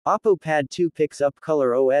Oppo Pad 2 picks up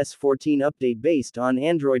ColorOS 14 update based on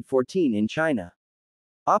Android 14 in China.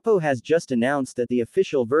 Oppo has just announced that the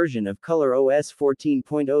official version of ColorOS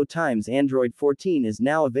 14.0 times Android 14 is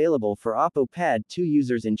now available for Oppo Pad 2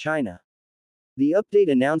 users in China. The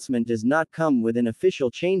update announcement does not come with an official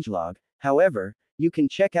changelog, however, you can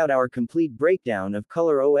check out our complete breakdown of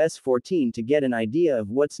ColorOS 14 to get an idea of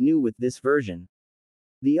what's new with this version.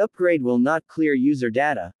 The upgrade will not clear user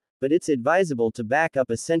data, but it's advisable to back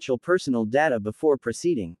up essential personal data before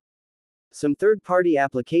proceeding. Some third-party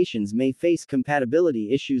applications may face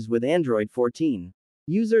compatibility issues with Android 14.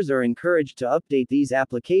 Users are encouraged to update these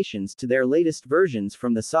applications to their latest versions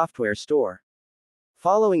from the software store.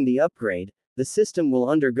 Following the upgrade, the system will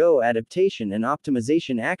undergo adaptation and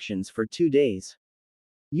optimization actions for 2 days.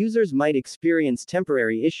 Users might experience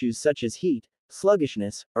temporary issues such as heat,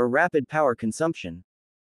 sluggishness, or rapid power consumption.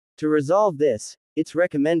 To resolve this, it's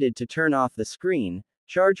recommended to turn off the screen,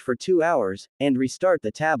 charge for 2 hours, and restart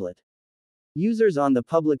the tablet. Users on the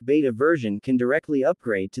public beta version can directly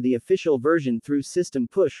upgrade to the official version through system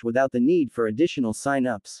push without the need for additional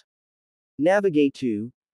sign-ups. Navigate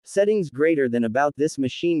to Settings greater than About This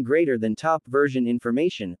Machine greater than Top Version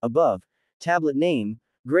Information, above, Tablet Name,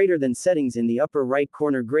 greater than Settings in the upper right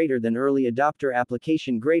corner greater than Early Adopter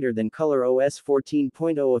Application greater than ColorOS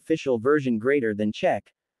 14.0 Official Version greater than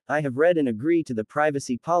Check, I have read and agree to the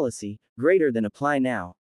privacy policy, greater than Apply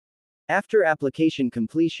Now. After application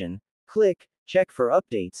completion, click Check for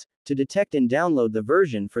Updates to detect and download the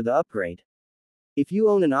version for the upgrade. If you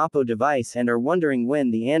own an Oppo device and are wondering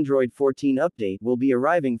when the Android 14 update will be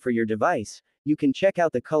arriving for your device, you can check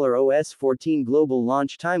out the ColorOS 14 global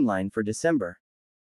launch timeline for December.